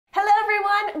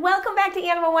welcome back to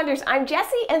Animal Wonders. I'm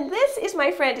Jessie, and this is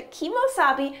my friend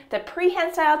Kemosabe, the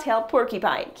prehensile-tailed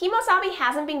porcupine. Kemosabe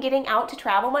hasn't been getting out to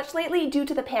travel much lately due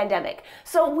to the pandemic,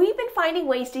 so we've been finding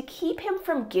ways to keep him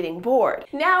from getting bored.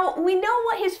 Now, we know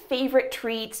what his favorite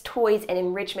treats, toys, and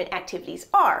enrichment activities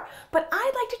are, but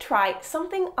I'd like to try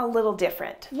something a little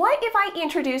different. What if I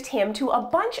introduced him to a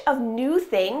bunch of new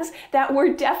things that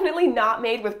were definitely not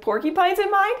made with porcupines in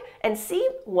mind, and see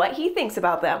what he thinks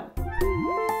about them?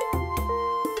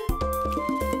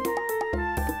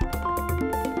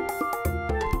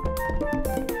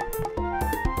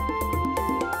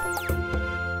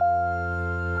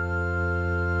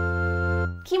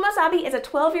 Kemosabe is a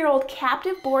 12-year-old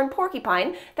captive-born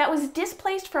porcupine that was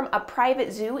displaced from a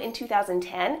private zoo in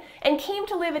 2010 and came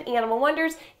to live at Animal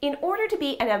Wonders in order to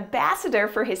be an ambassador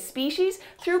for his species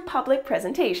through public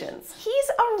presentations. He's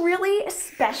a really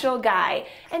special guy,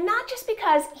 and not just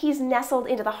because he's nestled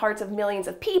into the hearts of millions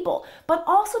of people, but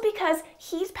also because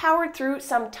he's powered through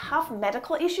some tough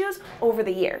medical issues over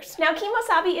the years. Now,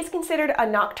 Kemosabe is considered a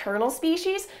nocturnal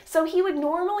species, so he would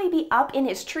normally be up in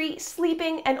his tree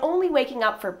sleeping and only waking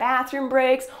up for bathroom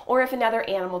breaks or if another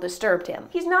animal disturbed him.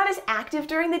 He's not as active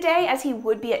during the day as he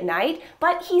would be at night,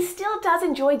 but he still does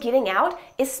enjoy getting out,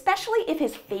 especially if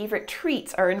his favorite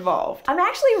treats are involved. I'm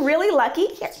actually really lucky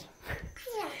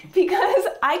because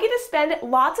I get to spend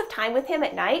lots of time with him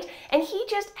at night, and he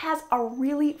just has a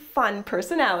really fun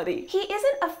personality. He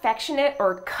isn't affectionate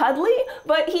or cuddly,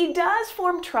 but he does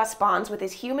form trust bonds with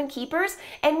his human keepers,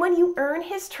 and when you earn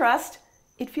his trust,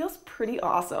 it feels pretty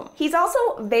awesome. He's also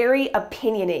very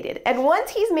opinionated, and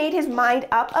once he's made his mind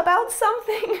up about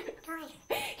something,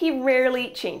 he rarely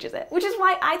changes it. Which is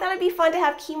why I thought it'd be fun to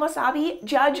have Kemosabe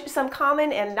judge some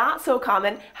common and not so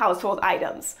common household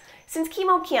items. Since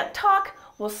Kemo can't talk,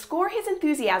 we'll score his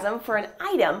enthusiasm for an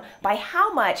item by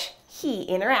how much he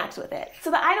interacts with it. So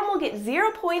the item will get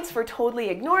 0 points for totally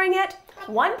ignoring it,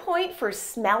 1 point for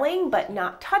smelling but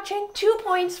not touching, 2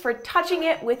 points for touching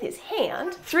it with his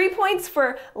hand, 3 points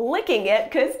for licking it,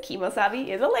 because Kemosabe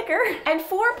is a licker, and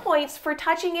 4 points for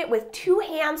touching it with 2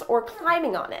 hands or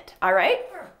climbing on it. All right,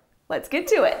 let's get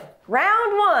to it.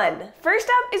 Round 1. First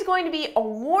up is going to be a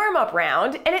warm-up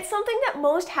round, and it's something that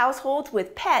most households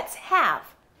with pets have.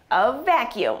 A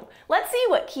vacuum. Let's see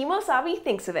what Kemosabe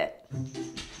thinks of it.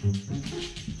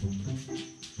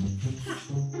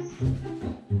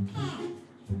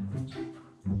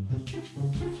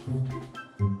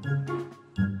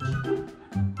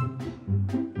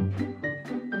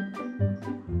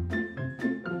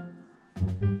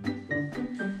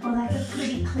 Well, that's a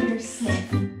pretty clear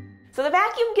sniff. So the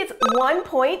vacuum gets 1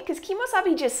 point because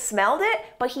Kemosabe just smelled it,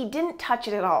 but he didn't touch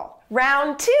it at all.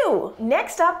 Round 2.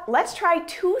 Next up, let's try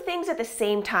 2 things at the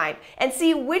same time and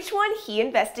see which one he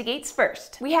investigates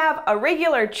first. We have a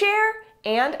regular chair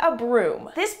and a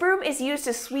broom. This broom is used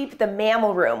to sweep the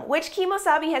mammal room, which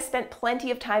Kemosabe has spent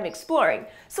plenty of time exploring.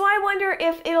 So I wonder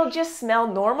if it'll just smell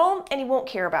normal and he won't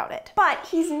care about it. But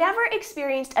he's never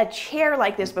experienced a chair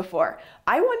like this before.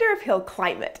 I wonder if he'll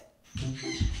climb it.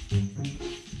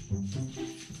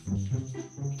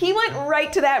 He went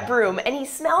right to that broom and he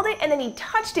smelled it and then he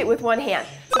touched it with 1 hand.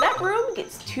 So that broom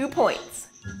gets 2 points.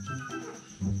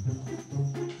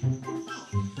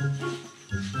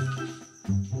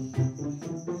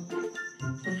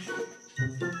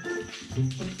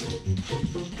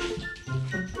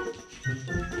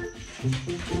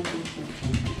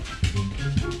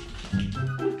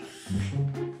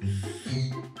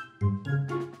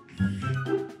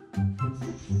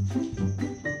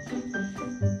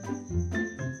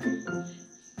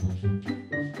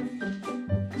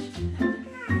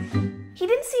 He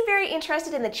didn't seem very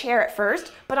interested in the chair at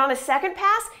first, but on a second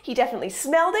pass, he definitely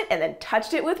smelled it and then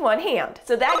touched it with 1 hand.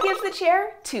 So that gives the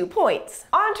chair 2 points.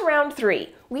 On to round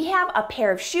 3. We have a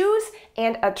pair of shoes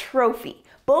and a trophy.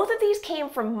 Both of these came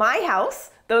from my house.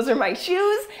 Those are my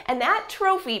shoes, and that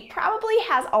trophy probably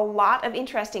has a lot of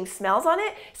interesting smells on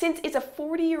it since it's a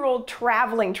 40-year-old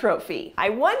traveling trophy. I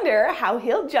wonder how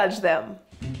he'll judge them.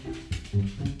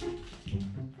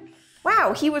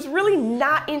 Wow, he was really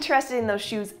not interested in those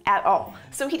shoes at all.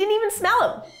 So he didn't even smell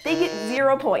them. They get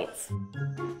 0 points.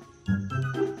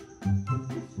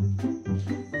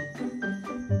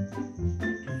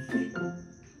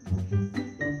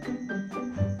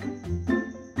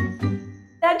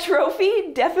 That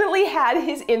trophy definitely had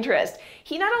his interest.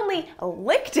 He not only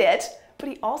licked it, but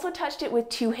he also touched it with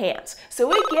 2 hands.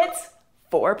 So it gets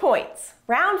 4 points.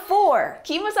 Round 4.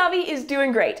 Kemosabe is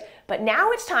doing great. But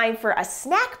now it's time for a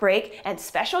snack break and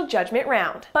special judgment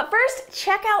round. But first,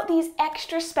 check out these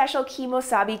extra special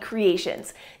Kemosabe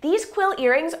creations. These quill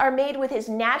earrings are made with his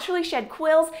naturally shed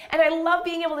quills, and I love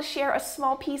being able to share a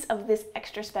small piece of this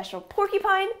extra special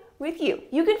porcupine with you.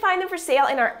 You can find them for sale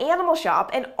in our animal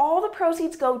shop, and all the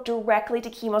proceeds go directly to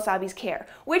Kemosabe's care,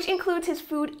 which includes his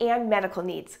food and medical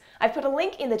needs. I've put a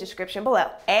link in the description below.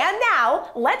 And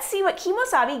now, let's see what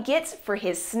Kemosabe gets for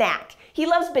his snack. He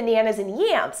loves bananas and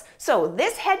yams, so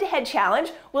this head-to-head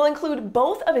challenge will include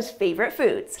both of his favorite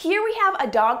foods. Here we have a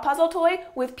dog puzzle toy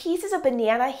with pieces of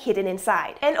banana hidden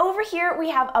inside. And over here we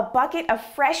have a bucket of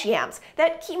fresh yams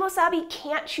that Kemosabe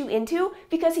can't chew into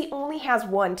because he only has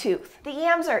one tooth. The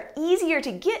yams are easier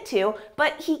to get to,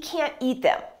 but he can't eat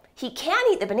them. He can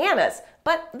eat the bananas,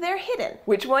 but they're hidden.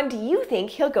 Which one do you think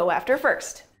he'll go after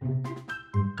first?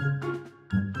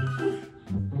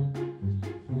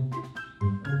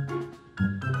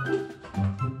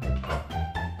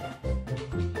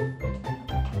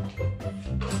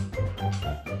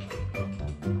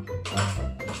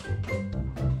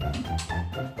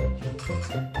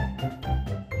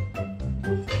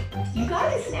 You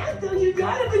got a snack though, you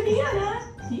got a banana.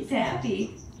 He's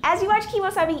happy. As you watch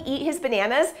Kemosabe eat his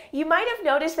bananas, you might have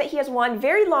noticed that he has one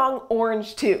very long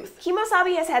orange tooth.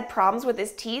 Kemosabe has had problems with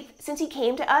his teeth since he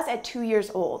came to us at 2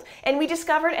 years old, and we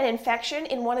discovered an infection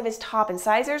in one of his top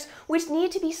incisors which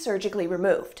needed to be surgically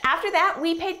removed. After that,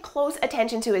 we paid close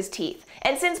attention to his teeth,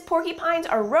 and since porcupines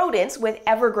are rodents with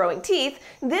ever-growing teeth,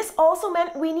 this also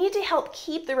meant we need to help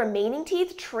keep the remaining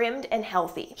teeth trimmed and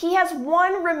healthy. He has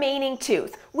one remaining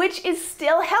tooth, which is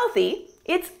still healthy.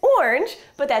 It's orange,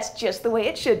 but that's just the way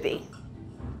it should be.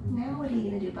 Now what are you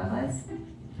gonna do, Bubba's?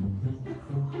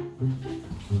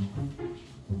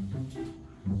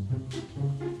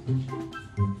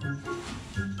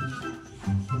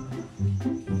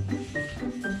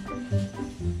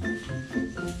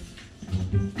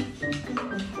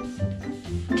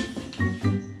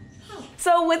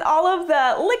 So with all of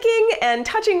the licking and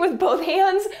touching with both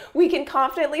hands, we can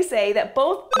confidently say that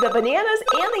both the bananas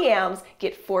and the yams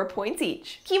get 4 points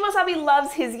each. Kemosabe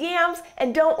loves his yams,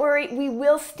 and don't worry, we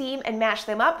will steam and mash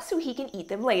them up so he can eat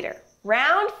them later.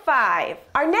 Round 5.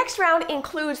 Our next round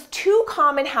includes 2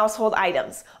 common household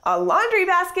items, a laundry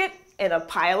basket and a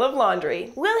pile of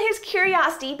laundry. Will his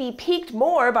curiosity be piqued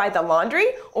more by the laundry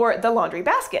or the laundry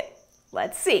basket?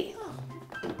 Let's see.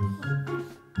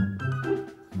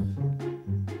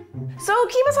 So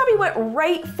Kemosabe went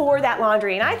right for that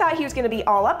laundry, and I thought he was going to be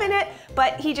all up in it,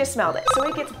 but he just smelled it, so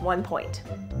he gets 1 point.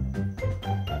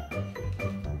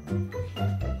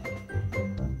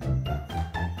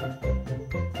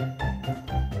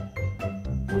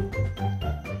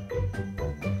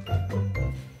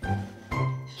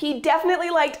 He definitely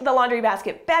liked the laundry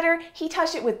basket better. He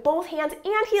touched it with both hands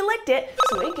and he licked it,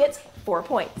 so he gets 4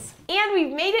 points. And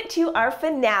we've made it to our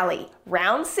finale,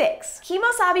 round 6.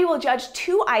 Kemosabe will judge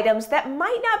 2 items that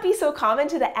might not be so common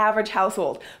to the average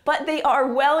household, but they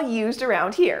are well used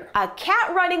around here. A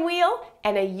cat running wheel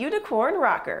and a unicorn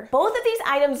rocker. Both of these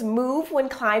items move when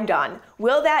climbed on.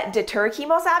 Will that deter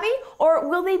Kemosabe, or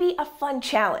will they be a fun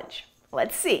challenge?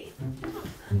 Let's see.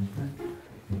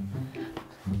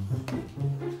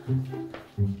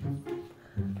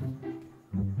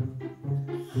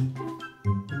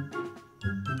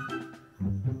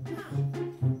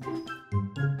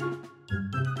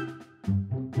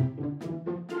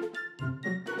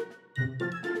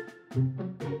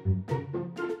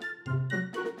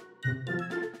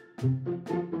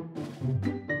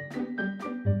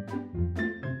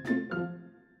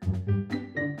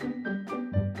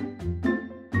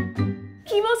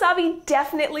 Kemosabe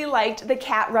definitely liked the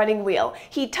cat running wheel.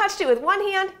 He touched it with one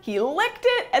hand, he licked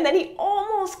it, and then he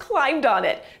almost climbed on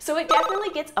it. So it definitely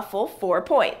gets a full 4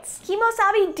 points.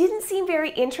 Kemosabe didn't seem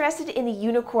very interested in the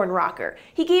unicorn rocker.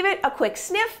 He gave it a quick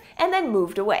sniff and then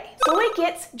moved away. So it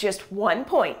gets just 1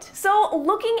 point. So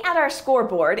looking at our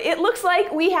scoreboard, it looks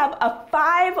like we have a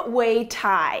 5-way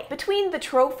tie. Between the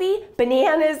trophy,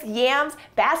 bananas, yams,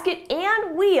 basket,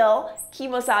 and wheel,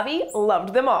 Kemosabe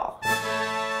loved them all.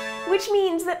 Which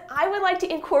means that I would like to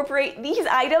incorporate these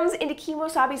items into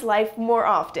Kemosabe's life more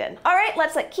often. All right,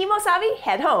 let's let Kemosabe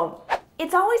head home.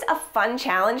 It's always a fun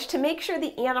challenge to make sure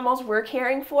the animals we're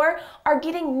caring for are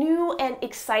getting new and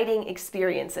exciting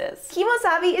experiences.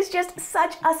 Kemosabe is just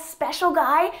such a special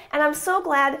guy, and I'm so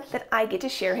glad that I get to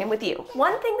share him with you.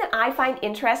 One thing that I find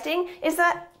interesting is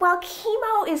that while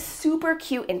Kemo is super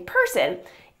cute in person,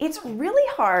 it's really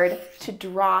hard to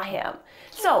draw him.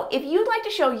 So if you'd like to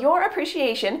show your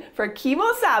appreciation for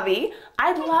Kemosabe,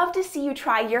 I'd love to see you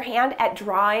try your hand at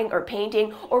drawing or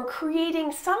painting or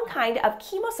creating some kind of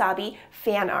Kemosabe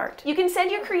fan art. You can send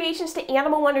your creations to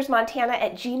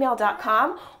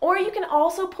animalwondersmontana@gmail.com, or you can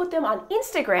also put them on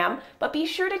Instagram, but be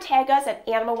sure to tag us at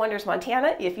Animal Wonders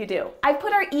Montana if you do. I've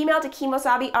put our email to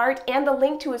Kemosabe art and the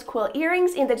link to his quill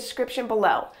earrings in the description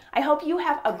below. I hope you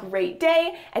have a great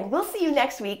day, and we'll see you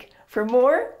next week for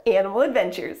more animal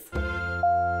adventures.